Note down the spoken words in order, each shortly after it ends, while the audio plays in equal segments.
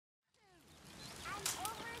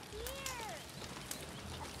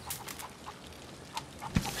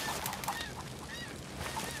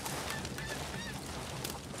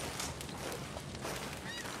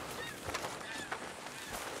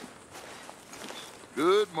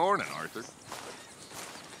Good morning, Arthur.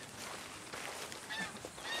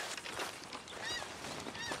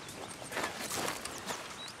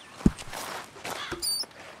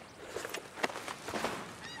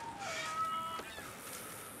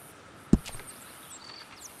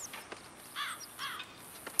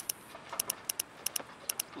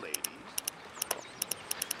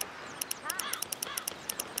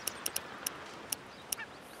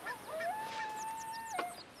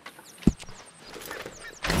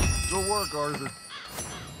 Good work, Arthur.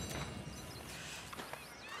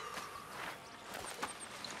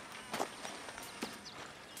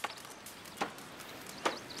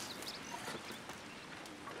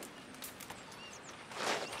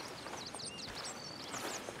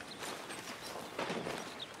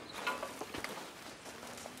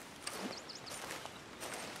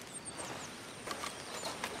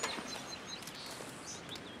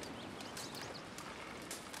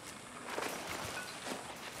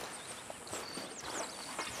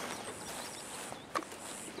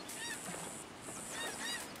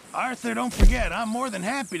 Arthur, don't forget, I'm more than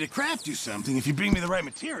happy to craft you something if you bring me the right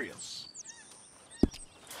materials.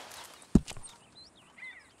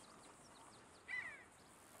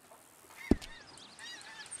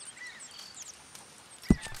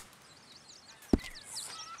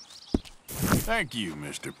 Thank you,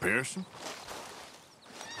 Mr. Pearson.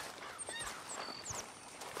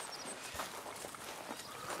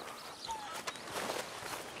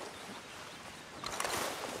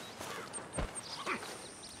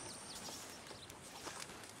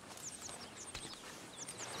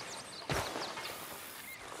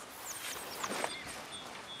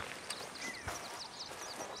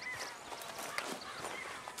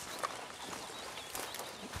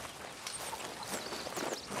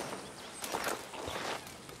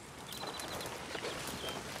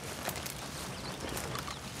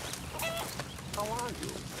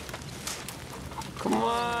 Come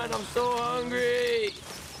on, I'm so hungry.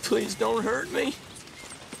 Please don't hurt me.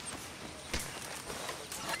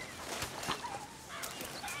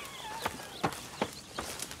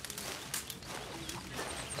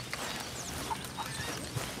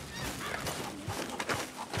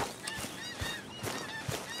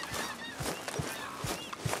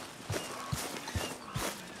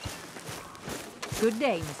 Good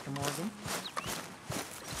day, Mr. Morgan.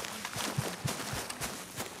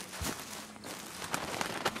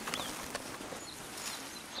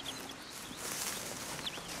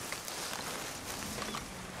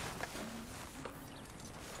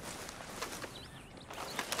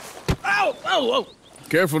 Whoa!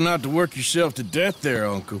 Careful not to work yourself to death there,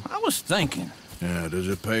 Uncle. I was thinking. Yeah, does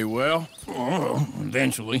it pay well? Oh,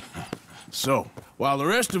 eventually. So, while the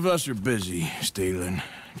rest of us are busy stealing,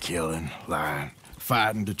 killing, lying,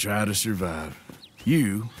 fighting to try to survive,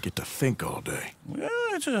 you get to think all day. Well,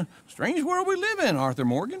 it's a strange world we live in, Arthur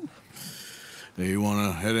Morgan. Do you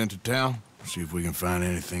want to head into town? See if we can find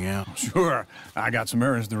anything out? Sure. I got some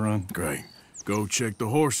errands to run. Great. Go check the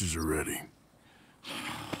horses are ready.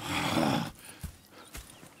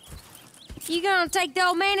 You gonna take the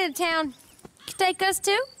old man into town? You take us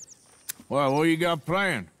too? Well, what you got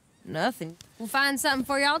planned? Nothing. We'll find something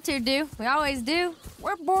for y'all to do. We always do.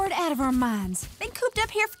 We're bored out of our minds. Been cooped up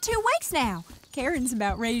here for 2 weeks now. Karen's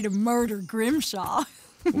about ready to murder Grimshaw.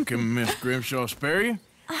 Well, can Miss Grimshaw spare you?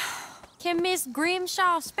 Can Miss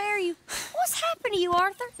Grimshaw spare you? What's happened to you,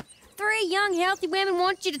 Arthur? 3 young, healthy women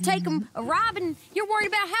want you to take them a robbing. You're worried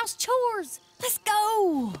about house chores. Let's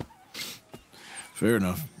go. Fair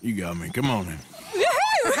enough. You got me. Come on in.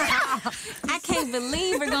 I can't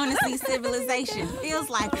believe we're going to see civilization. Feels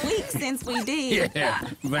like weeks since we did. Yeah,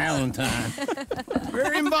 Valentine.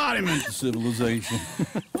 Very embodiment of civilization.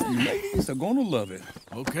 You ladies are going to love it.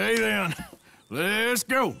 Okay, then. Let's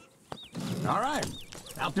go. All right.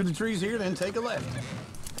 Out through the trees here, then take a left.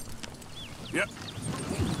 Yep.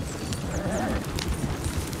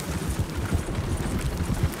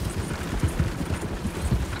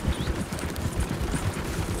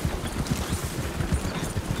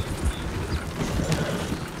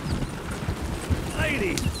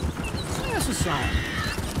 Ladies, sing us a song.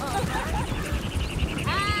 I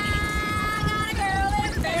got a girl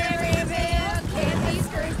in Berryville. Can't be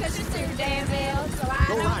screwed 'cause she's too damn ill. So I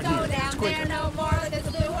Go don't right go here. down It's quicker. there no more. There's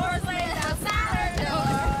a blue horse laying outside her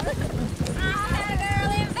door. I had a girl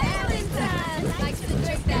in Valentine. Likes to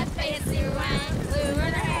drink that fancy wine. Blue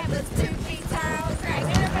in her hair, was 2 feet tall. Crack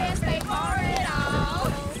in her pants, pay for it all.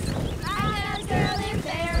 I had a girl in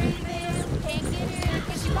Berryville. Can't get her in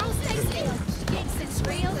 'cause she won't stay still. She kicks and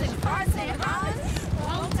squeals and farts and hollers.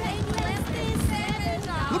 Won't take less than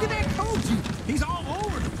 $7. Look at that coat. He's all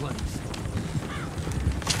over the place.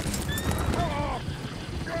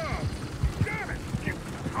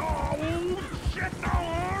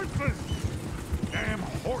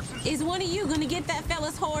 Is one of you gonna get that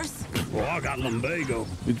fella's horse? Well, I got lumbago.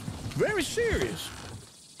 It's very serious.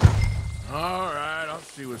 All right, I'll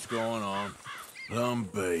see what's going on.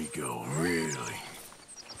 Lumbago, really?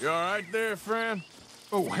 You all right there, friend?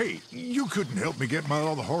 Oh, hey, you couldn't help me get my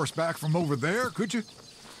other horse back from over there, could you?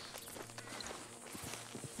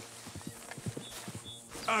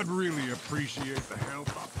 I'd really appreciate the help.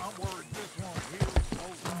 I'm worried this won't heal.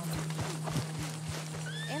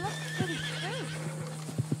 It looks pretty smooth.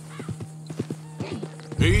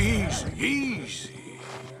 Easy, easy.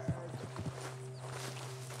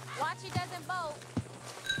 Watch he doesn't bolt.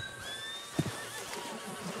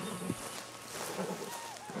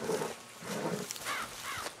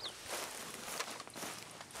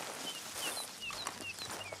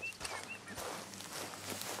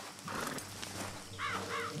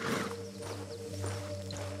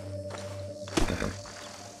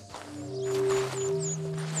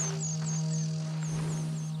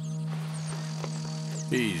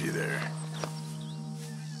 Easy there.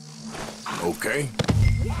 Okay.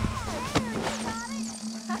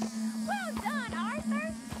 Well done,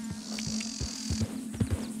 Arthur.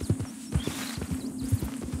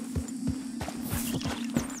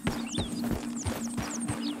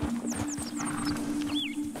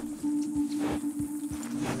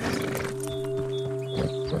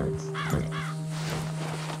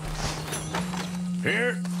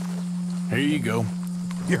 Here you go.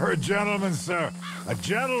 You're a gentleman, sir. A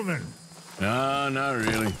gentleman. No, not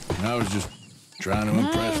really. I was just trying to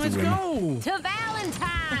impress the women. To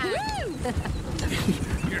Valentine.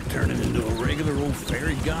 You're turning into a regular old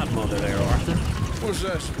fairy godmother there, Arthur. What's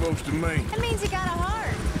that supposed to mean? That means you got a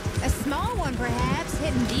heart. A small one, perhaps,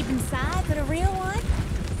 hidden deep inside, but a real one.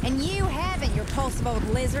 And you haven't, you repulsive old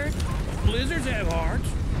lizard. Lizards have hearts.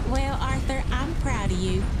 Well, Arthur, I'm proud of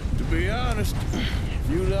you. To be honest, if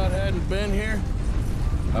you lot hadn't been here,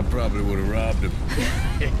 I probably would have robbed him.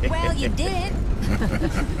 Well, you didn't.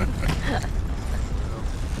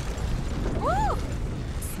 Woo!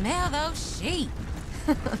 Smell those sheep.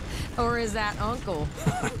 Or is that Uncle?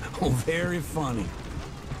 Oh, very funny.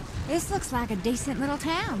 This looks like a decent little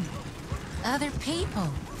town. Other people.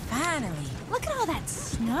 Finally. Look at all that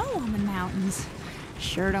snow on the mountains.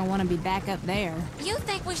 Sure don't want to be back up there. You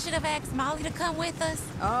think we should have asked Molly to come with us?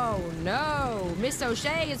 Oh, no. Miss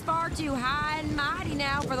O'Shea is far too high and mighty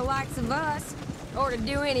now for the likes of us. Or to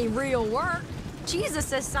do any real work. She's a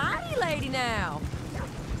society lady now.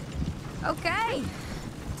 Okay.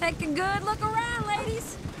 Take a good look around,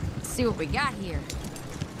 ladies. Let's see what we got here.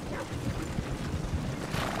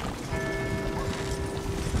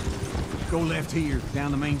 Go left here, down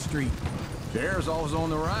the main street. Chair's always on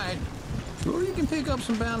the right. Sure you can pick up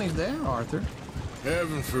some bounties there, Arthur.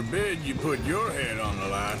 Heaven forbid you put your head on the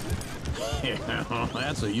line. Yeah, well,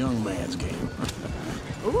 that's a young man's game.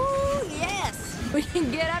 Ooh, yes. We can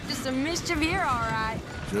get up to some mischief here, all right.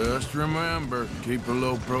 Just remember, keep a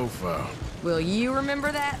low profile. Will you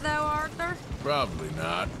remember that, though, Arthur? Probably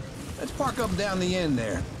not. Let's park up down the end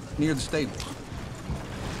there, near the stables.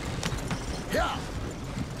 Yeah.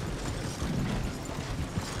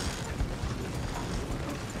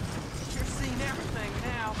 You're seeing everything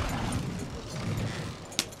now.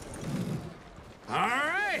 All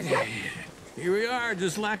right. Here we are,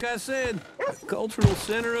 just like I said. The cultural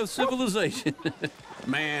center of civilization.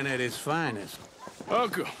 Man at his finest.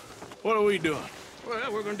 Uncle, what are we doing?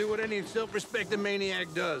 Well, we're gonna do what any self-respecting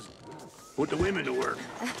maniac does. Put the women to work.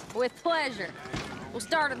 With pleasure. We'll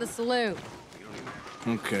start at the saloon.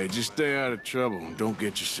 Okay, just stay out of trouble and don't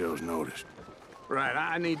get yourselves noticed. Right,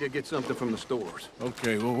 I need to get something from the stores.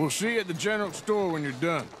 Okay, well, we'll see you at the general store when you're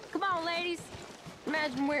done. Come on, ladies.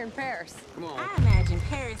 Imagine we're in Paris. Come on. I imagine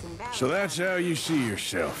Paris and Valentine. So that's how you see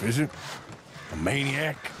yourself, is it? A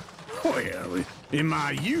maniac? Well, in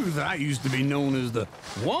my youth, I used to be known as the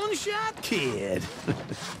one-shot kid.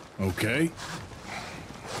 Okay.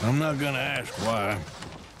 I'm not gonna ask why.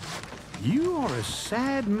 You are a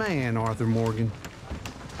sad man, Arthur Morgan.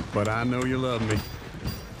 But I know you love me.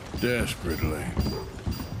 Desperately.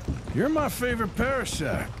 You're my favorite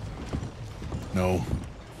parasite. No.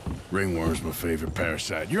 Ringworm's my favorite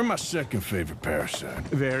parasite. You're my second favorite parasite.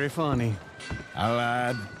 Very funny. I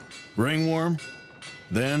lied. Ringworm,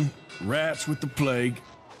 then rats with the plague,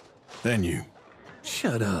 then you.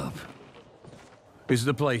 Shut up. This is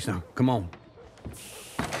the place now. Come on.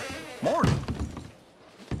 Morning.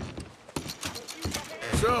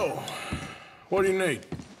 So, what do you need?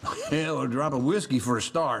 Hell, a drop of whiskey for a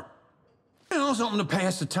start. You know, something to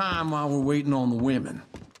pass the time while we're waiting on the women.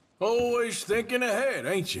 Always thinking ahead,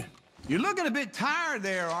 ain't you? You're looking a bit tired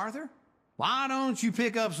there, Arthur. Why don't you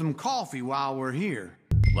pick up some coffee while we're here?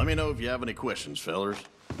 Let me know if you have any questions, fellers.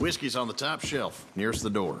 Whiskey's on the top shelf, nearest the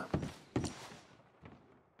door.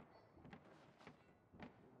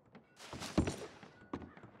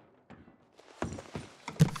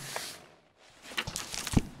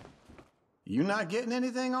 You not getting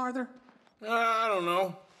anything, Arthur? I don't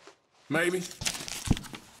know. Maybe.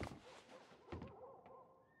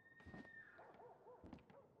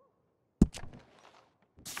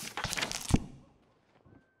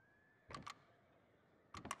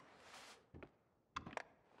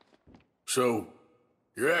 So,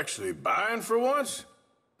 you're actually buying for once?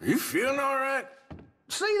 Are you feeling all right?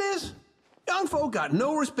 See this? Young folk got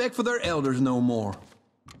no respect for their elders no more.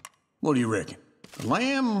 What do you reckon? The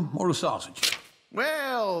lamb or the sausage?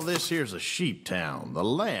 Well, this here's a sheep town. The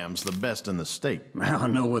lamb's the best in the state. I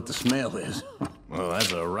know what the smell is. Well,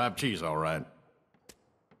 that's a ripe cheese, all right.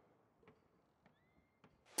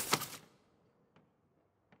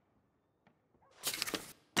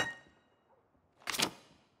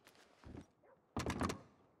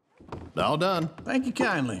 All done. Thank you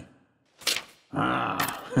kindly.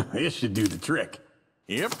 Ah, this should do the trick.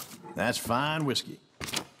 Yep, that's fine whiskey.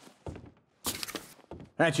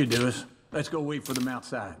 That should do us. Let's go wait for them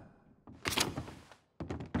outside.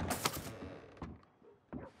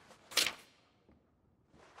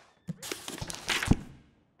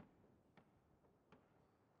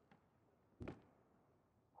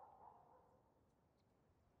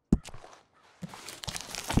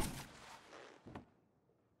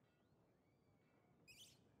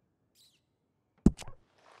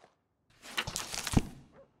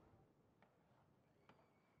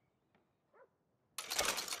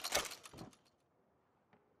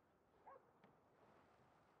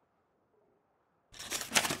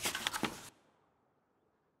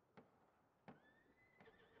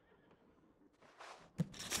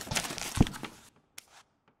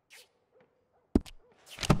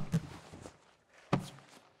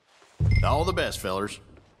 All the best, fellers.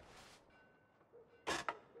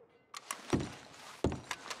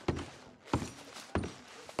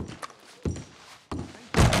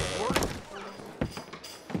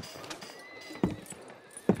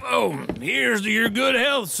 Oh, here's to your good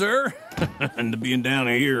health, sir. And to being down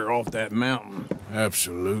here off that mountain.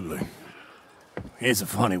 Absolutely. It's a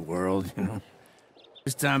funny world, you know.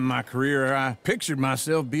 This time in my career, I pictured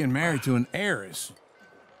myself being married to an heiress.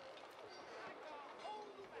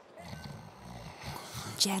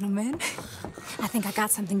 Gentlemen, I think I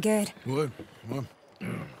got something good. What?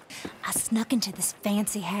 I snuck into this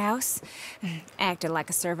fancy house. Acted like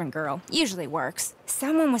a servant girl. Usually works.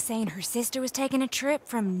 Someone was saying her sister was taking a trip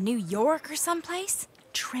from New York or someplace.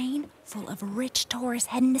 Train full of rich tourists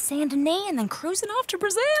heading to Saint Denis and then cruising off to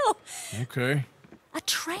Brazil. Okay. A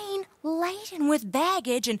train laden with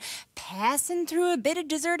baggage and passing through a bit of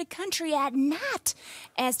deserted country at night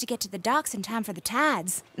as to get to the docks in time for the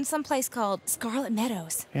tides in some place called Scarlet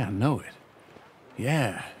Meadows. Yeah, I know it.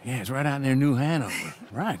 Yeah, it's right out near New Hanover.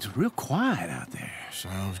 Right, it's real quiet out there.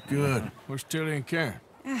 Sounds good. Where's Tilly and Karen?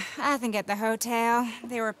 I think at the hotel.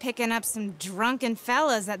 They were picking up some drunken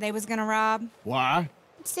fellas that they was gonna rob. Why?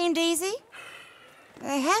 It seemed easy.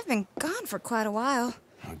 They have been gone for quite a while.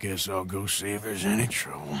 I guess I'll go see if there's any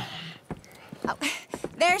trouble. Oh,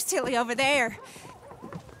 there's Tilly over there.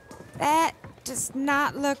 That does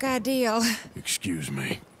not look ideal. Excuse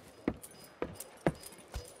me.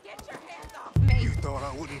 Get your hands off me. You thought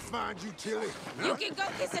I wouldn't find you, Tilly? You can go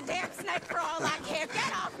kiss a damn snake for all I care.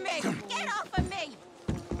 Get off me. Get off of me.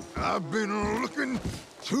 I've been looking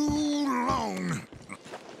too long.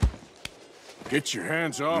 Get your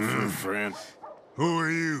hands off her, friend. Who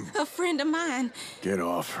are you? A friend of mine. Get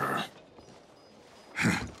off her.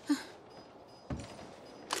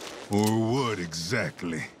 Or what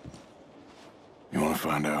exactly? You want to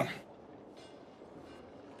find out?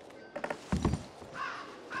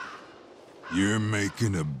 You're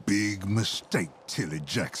making a big mistake, Tilly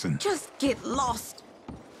Jackson. Just get lost.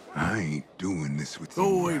 I ain't doing this with you.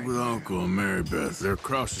 Go wait right with now. Uncle and Mary Beth. They're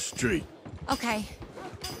across the street. Okay.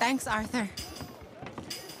 Thanks, Arthur.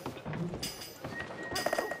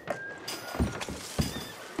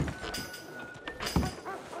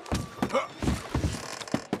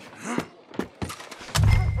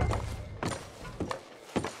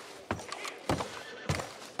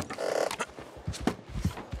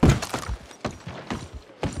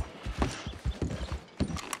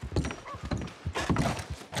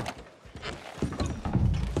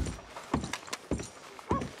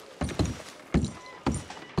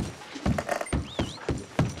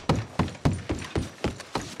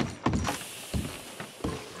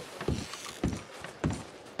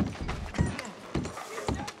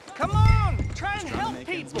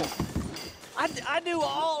 I do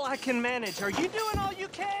all I can manage. Are you doing all you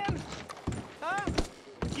can? Huh?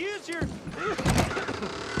 Use your...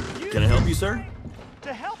 Can I help you, sir?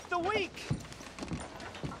 To help the weak.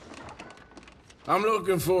 I'm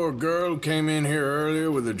looking for a girl who came in here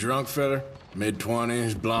earlier with a drunk fella.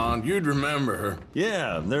 Mid-20s, blonde. You'd remember her.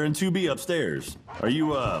 Yeah, they're in 2B upstairs. Are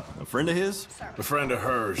you, a friend of his? A friend of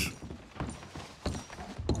hers.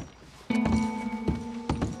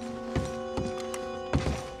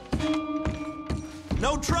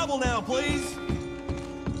 No trouble now, please!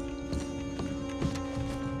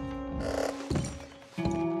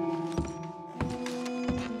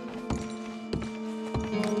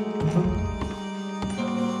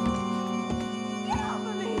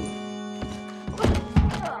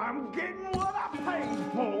 I'm getting what I paid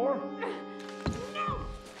for.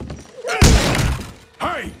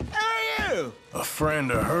 Hey! Who are you? A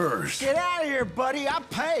friend of hers. Get out of here, buddy. I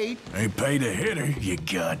paid. Ain't paid to hit her, you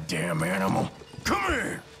goddamn animal. Come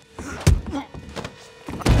here! Who's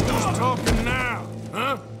talking now,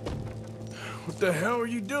 huh? What the hell are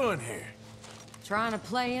you doing here? Trying to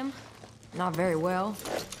play him. Not very well.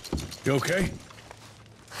 You okay?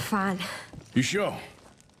 Fine. You sure?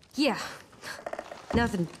 Yeah.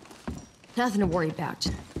 Nothing to worry about.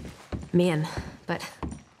 Just men. But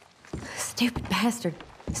stupid bastard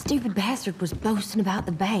was boasting about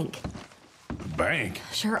the bank. The bank?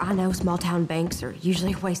 Sure, I know small town banks are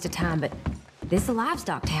usually a waste of time, but this is a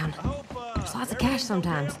livestock town. There's lots of cash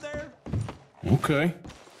sometimes. Okay.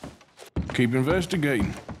 Keep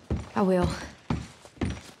investigating. I will.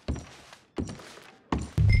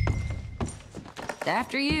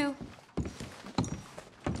 After you.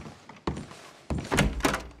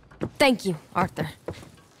 Thank you, Arthur.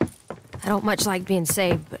 I don't much like being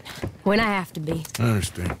saved, but when I have to be. I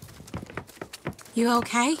understand. You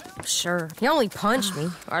okay? Sure. He only punched me.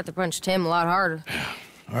 Arthur punched him a lot harder.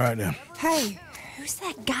 All right, then. Hey, who's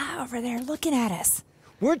that guy over there looking at us?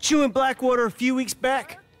 Weren't you in Blackwater a few weeks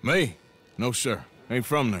back? Me? No, sir. Ain't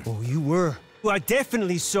from there. Oh, you were. Well, I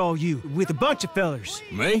definitely saw you with a bunch of fellers.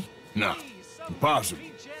 Me? No. Impossible.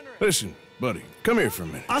 Listen, buddy, come here for a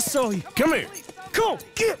minute. I saw you. Come here. Come on,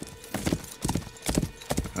 get!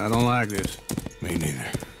 I don't like this. Me neither.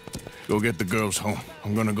 Go get the girls home.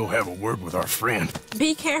 I'm gonna go have a word with our friend.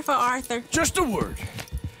 Be careful, Arthur. Just a word.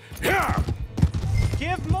 Yeah!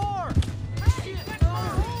 Give more!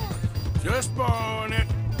 Just borrowing it.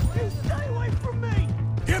 You stay away from me!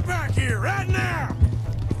 Get back here right now!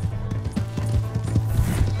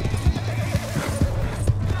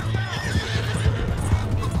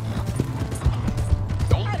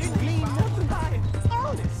 I didn't mean nothing by it.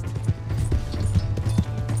 Honest.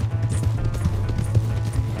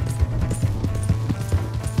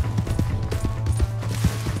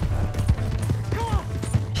 Come on!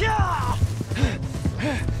 Yeah!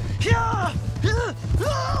 Yeah!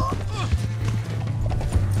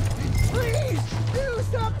 Please, do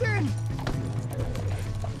something!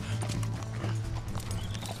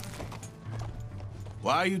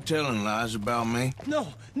 Why are you telling lies about me? No.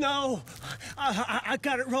 I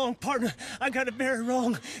got it wrong, partner. I got it very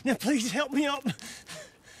wrong. Now, please help me out.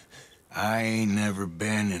 I ain't never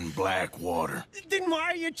been in Blackwater. Then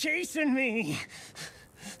why are you chasing me?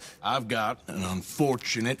 I've got an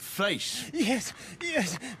unfortunate face. Yes,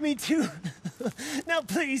 me too. Now,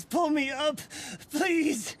 please, pull me up.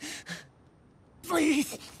 Please.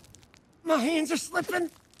 Please. My hands are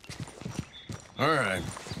slipping. All right,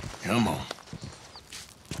 come on.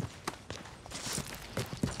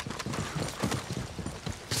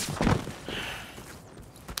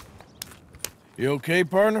 You okay,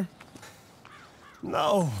 partner?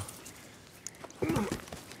 No.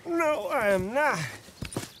 No, I am not.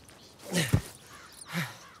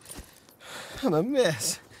 I'm a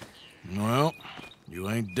mess. Well, you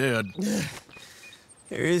ain't dead.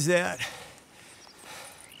 There is that.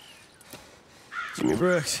 Jimmy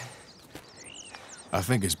Brooks. I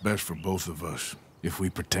think it's best for both of us if we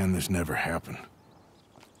pretend this never happened.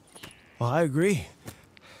 Well, I agree.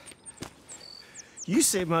 You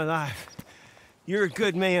saved my life. You're a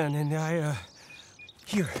good man, and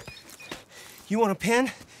here. You want a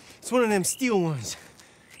pen? It's one of them steel ones.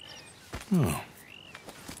 Oh.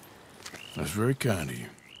 That's very kind of you.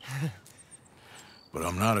 But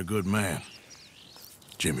I'm not a good man,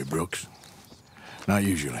 Jimmy Brooks. Not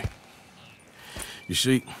usually. You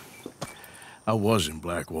see, I was in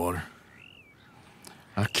Blackwater.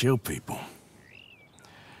 I killed people.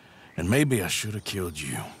 And maybe I should have killed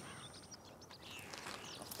you.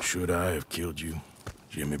 Should I have killed you,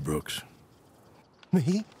 Jimmy Brooks?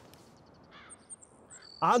 Me?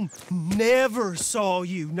 I never saw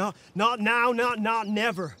you. Not now, not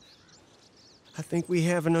never. I think we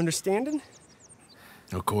have an understanding.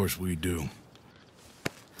 Of course we do.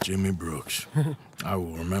 Jimmy Brooks. I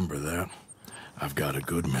will remember that. I've got a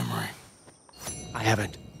good memory. I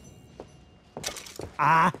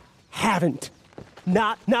haven't.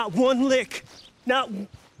 Not one lick. Not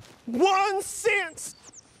 1 cent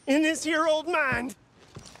in this here old mind.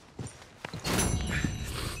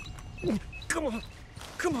 Come on.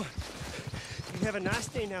 Come on. You have a nice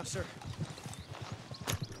day now, sir.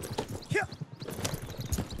 Yeah.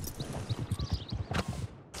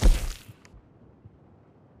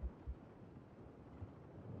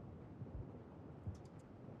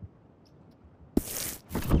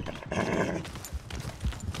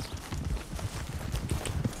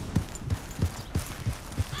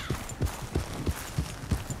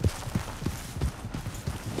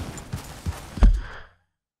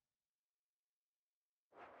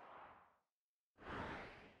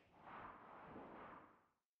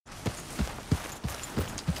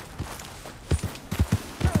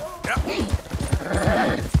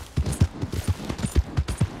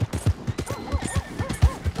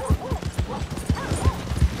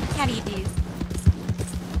 How do you do?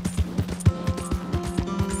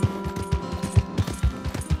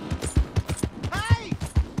 Hey!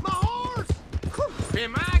 My horse!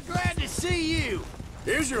 Am I glad to see you?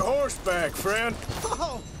 Here's your horseback, friend.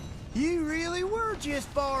 Oh, you really were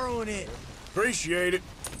just borrowing it. Appreciate it.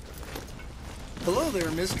 Hello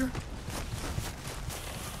there, mister.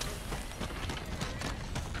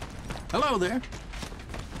 Hello there.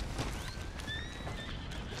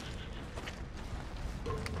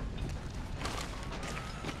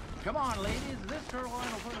 Come on, ladies. This turbine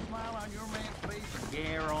will put a smile on your man's face.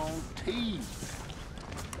 Guaranteed.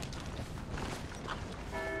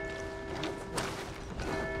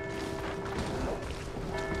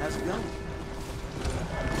 How's it going?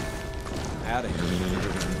 Howdy.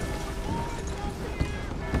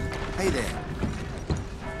 Hey there.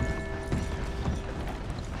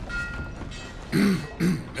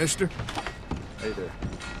 Mister? Hey there.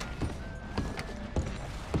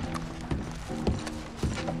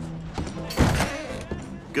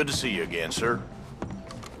 Good to see you again, sir.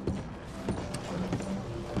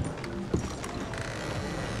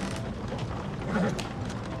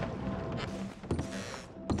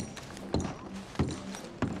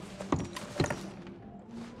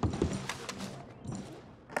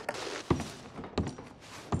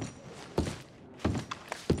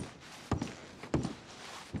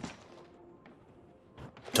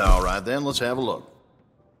 All right, then, let's have a look.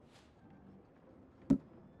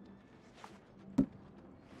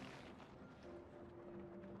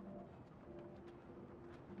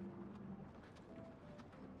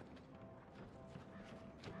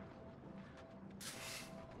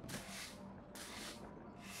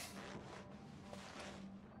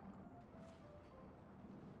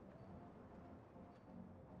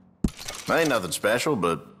 Ain't nothing special,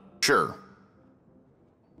 but sure.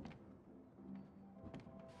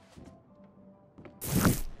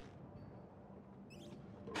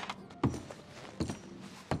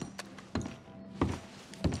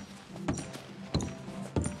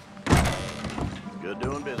 Good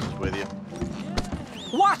doing business with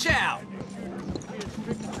you. Watch out!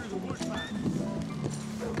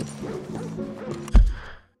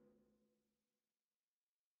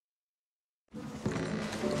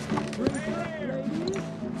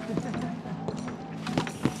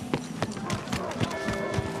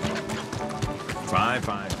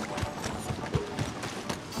 Fine.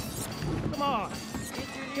 Come on.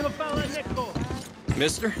 Give a fella a nickel.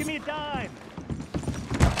 Mister? Give me a dime.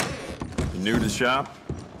 You new to the shop?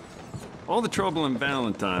 All the trouble in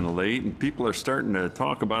Valentine late, and people are starting to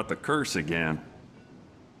talk about the curse again.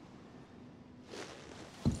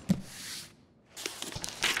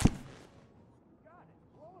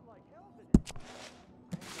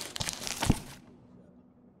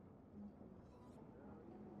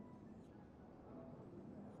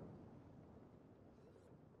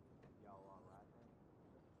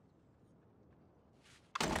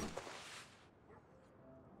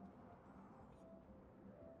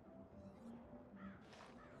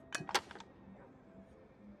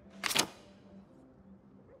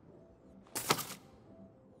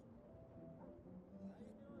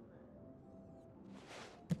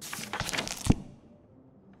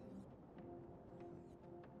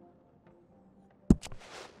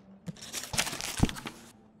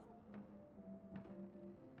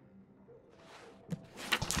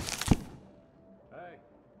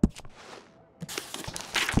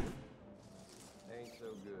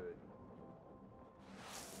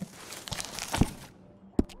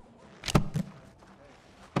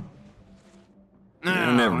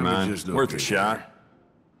 Never let me mind. just look Worth a in shot.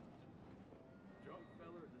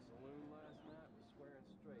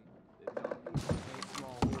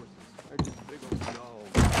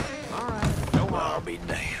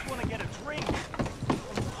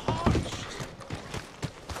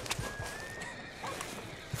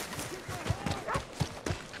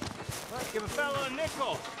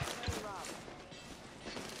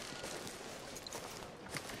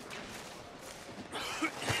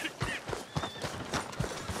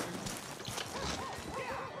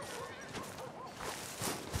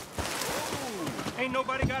 Ain't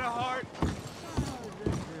nobody got a heart.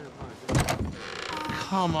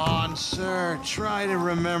 Come on, sir. Try to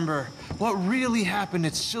remember what really happened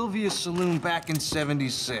at Sylvia's Saloon back in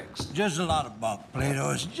 '76. Just a lot of bunk,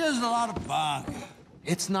 Plato. It's just a lot of bunk.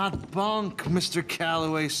 It's not bunk, Mr.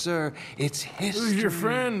 Calloway, sir. It's history. Who's your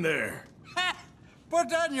friend there? Put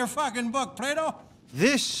that in your fucking book, Plato.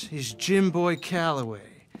 This is Jim Boy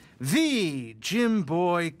Calloway. The Jim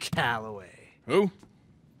Boy Calloway. Who?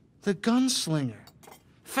 The gunslinger.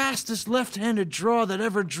 Fastest left-handed draw that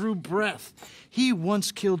ever drew breath. He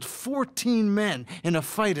once killed 14 men in a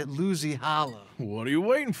fight at Lucy Hollow. What are you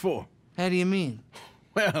waiting for? How do you mean?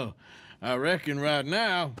 Well, I reckon right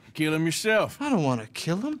now, kill him yourself. I don't want to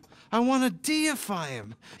kill him. I want to deify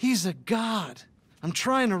him. He's a god. I'm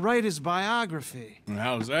trying to write his biography. And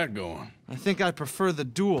how's that going? I think I prefer the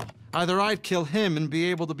duel. Either I'd kill him and be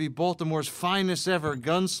able to be Baltimore's finest ever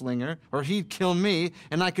gunslinger, or he'd kill me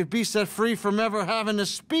and I could be set free from ever having to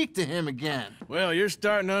speak to him again. Well, you're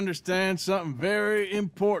starting to understand something very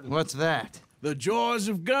important. What's that? The joys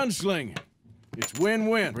of gunslinging. It's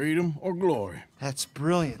win-win, freedom or glory. That's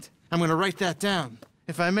brilliant. I'm gonna write that down,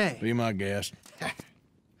 if I may. Be my guest.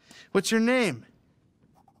 What's your name?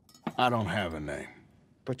 I don't have a name.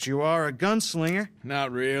 But you are a gunslinger.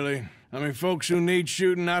 Not really. I mean, folks who need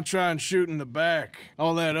shooting, I try and shoot in the back.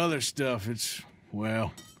 All that other stuff, it's,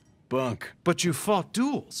 well, bunk. But you fought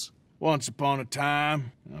duels. Once upon a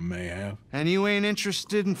time, I may have. And you ain't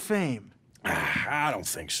interested in fame? I don't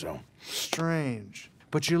think so. Strange.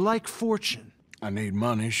 But you like fortune. I need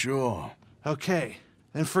money, sure. Okay.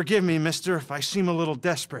 Then forgive me, mister, if I seem a little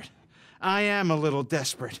desperate. I am a little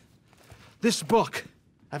desperate. This book,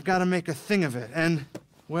 I've got to make a thing of it, and,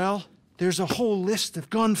 well, there's a whole list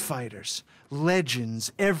of gunfighters.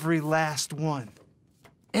 Legends, every last one.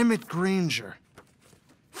 Emmett Granger,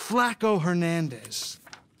 Flaco Hernandez,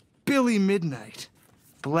 Billy Midnight,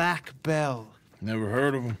 Black Bell. Never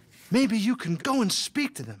heard of them. Maybe you can go and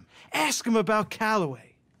speak to them. Ask them about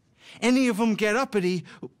Calloway. Any of them get uppity,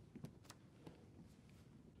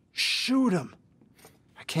 shoot them.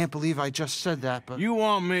 I can't believe I just said that, but... You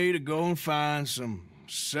want me to go and find some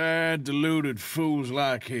sad, deluded fools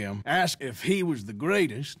like him, ask if he was the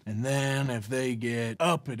greatest, and then if they get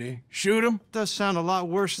uppity, shoot him? Does sound a lot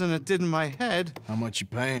worse than it did in my head. How much you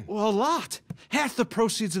paying? Well, a lot. Half the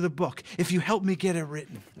proceeds of the book, if you help me get it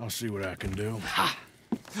written. I'll see what I can do. Ha!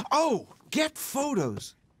 Oh, get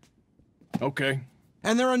photos. Okay.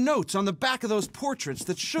 And there are notes on the back of those portraits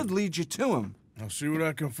that should lead you to him. I'll see what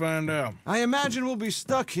I can find out. I imagine we'll be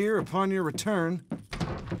stuck here upon your return.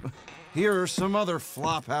 Here or some other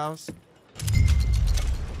flophouse.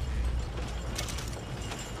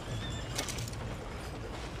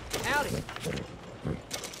 Howdy.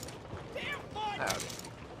 Howdy.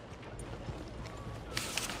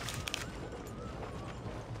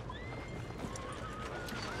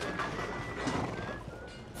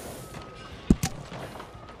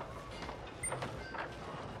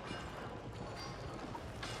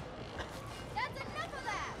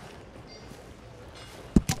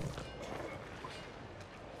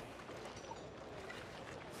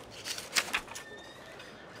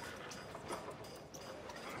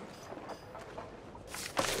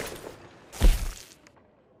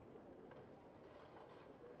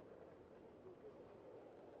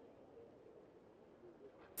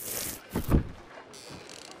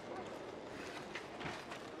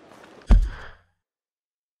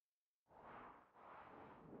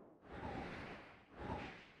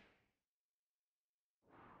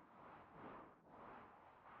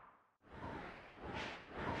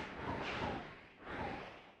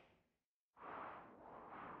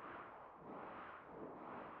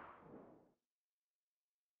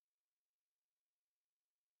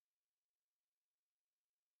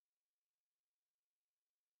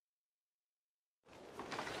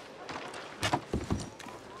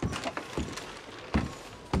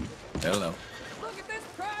 Hello. Look at this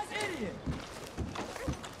prize idiot.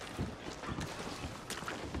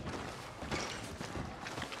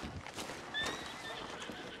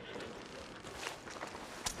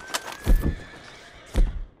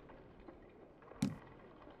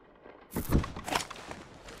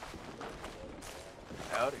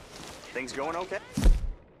 Howdy. Things going okay?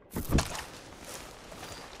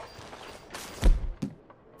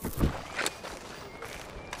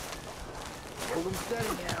 Hold them steady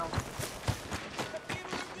now.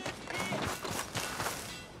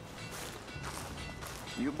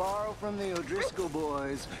 You borrow from the O'Driscoll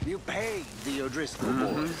boys. You pay the O'Driscoll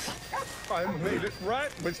boys. I made it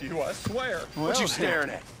right with you, I swear. What you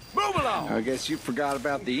staring at? Move along! I guess you forgot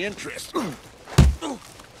about the interest.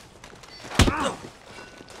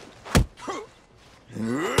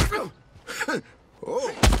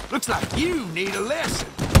 Oh, looks like you need a lesson.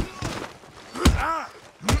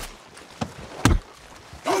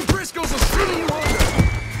 O'Driscoll's a silly wonder.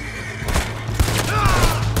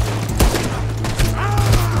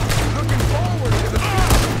 Looking forward to the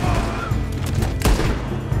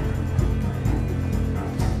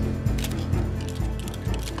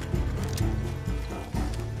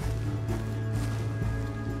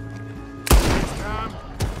next time,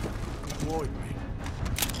 avoid me.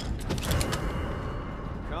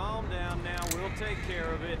 Calm down now. We'll take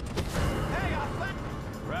care of it. Hey, I think...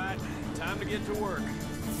 Right. Time to get to work.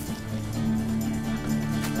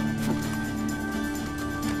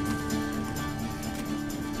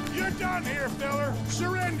 You're done here, feller.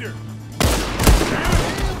 Surrender.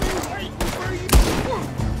 I'll be waiting for you.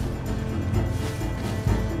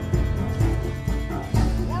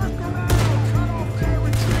 Work around. Cut off their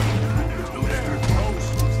retreat. Through there,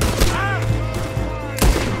 ghosts. Get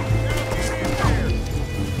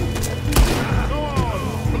in there. Go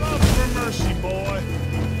on. Blood for mercy, boy.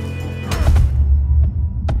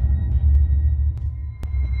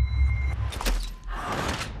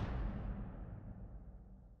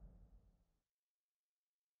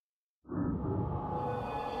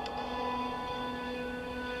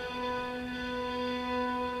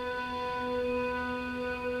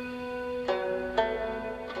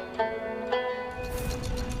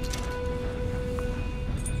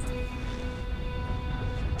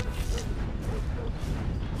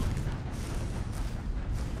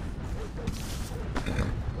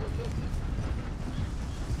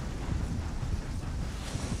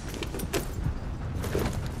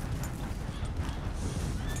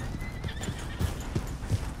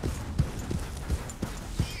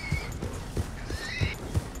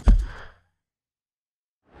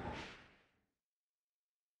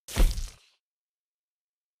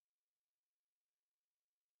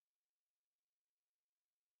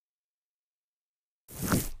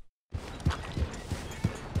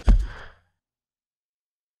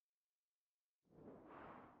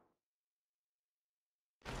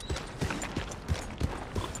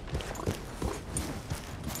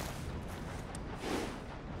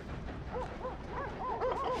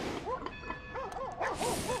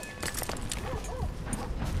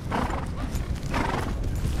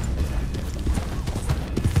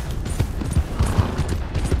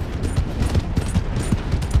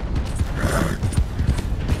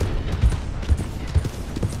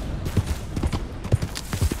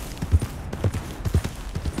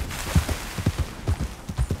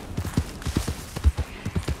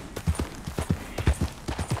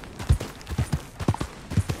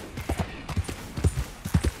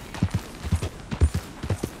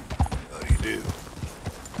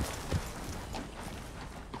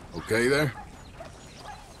 Okay there?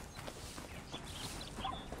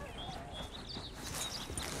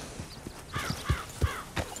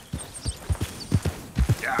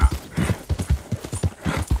 Yeah.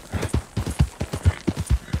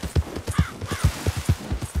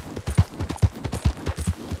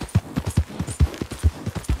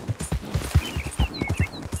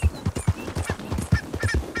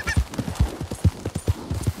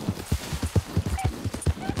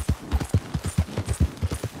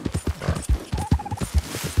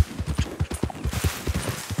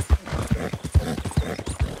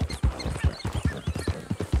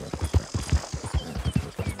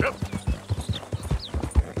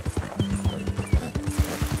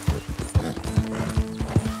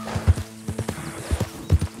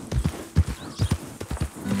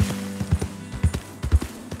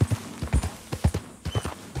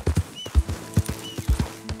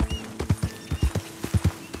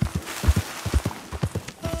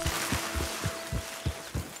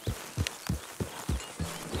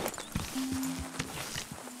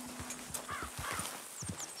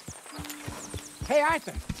 Hey,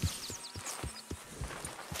 Arthur.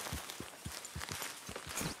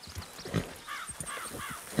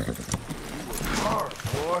 Hard,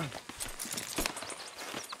 boy.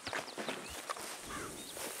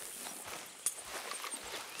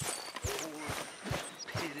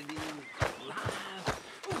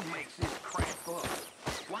 Who makes this crap up?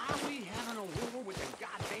 Why are we having a war with the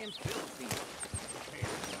goddamn Philippines?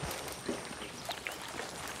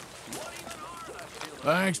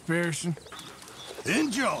 Thanks, Pearson.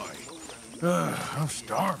 Enjoy. I'm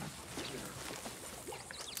starving.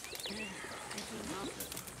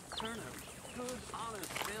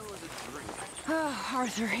 Oh,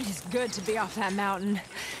 Arthur, it is good to be off that mountain.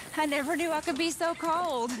 I never knew I could be so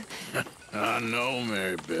cold. I know,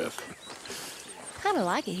 Mary Beth. Kinda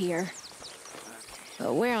like it here.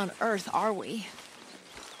 But where on earth are we?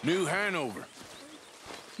 New Hanover.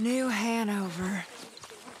 New Hanover.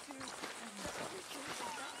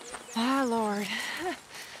 Ah, Lord.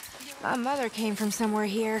 My mother came from somewhere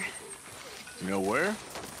here. You know where?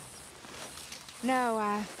 No,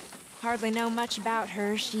 I hardly know much about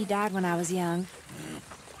her. She died when I was young.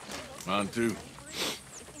 Mine too.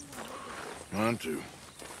 Mine too.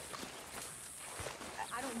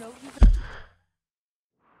 I don't know.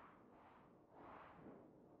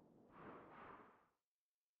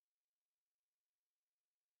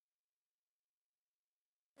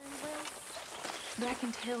 But I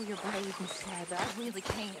can tell you're brave and sad, but I really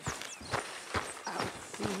can't. I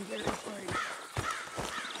seem very brave.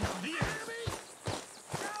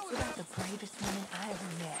 You're about the bravest woman I ever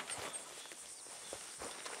met.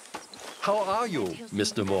 How are you,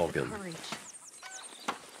 Mr. Morgan? Courage.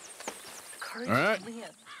 Courage All right. to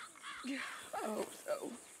live. Oh,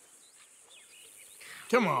 so.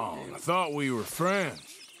 Come on, I thought we were friends.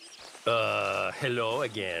 Hello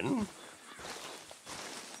again.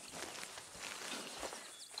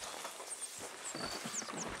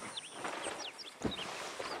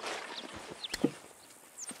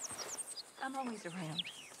 I'm always around.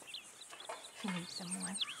 If you need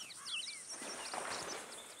someone.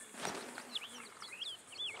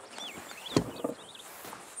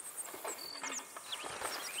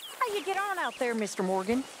 How you get on out there, Mr.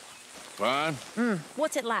 Morgan? Fine.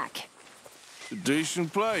 What's it like? It's a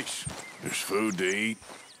decent place. There's food to eat,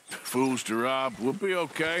 fools to rob. We'll be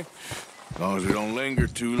okay. As long as we don't linger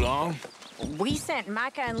too long. We sent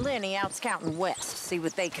Micah and Lenny out scouting west to see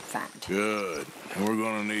what they could find. Good. And we're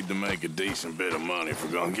gonna need to make a decent bit of money if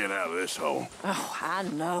we're gonna get out of this hole. Oh, I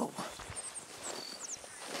know.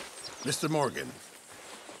 Mr. Morgan.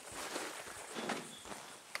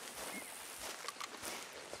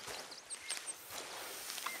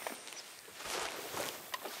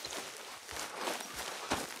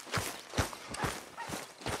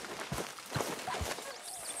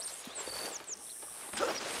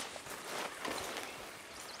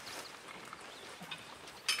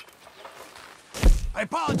 I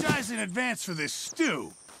apologize in advance for this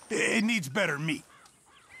stew. It needs better meat.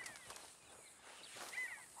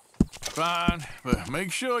 Fine, but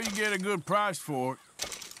make sure you get a good price for it.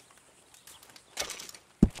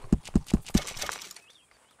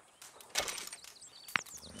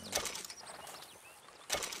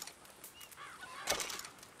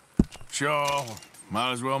 Sure,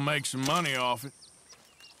 might as well make some money off it.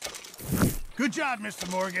 Good job, Mr.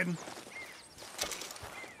 Morgan.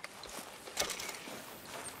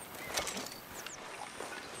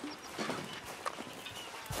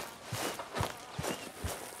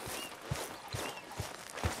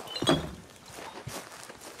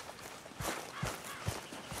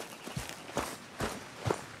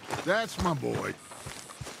 That's my boy.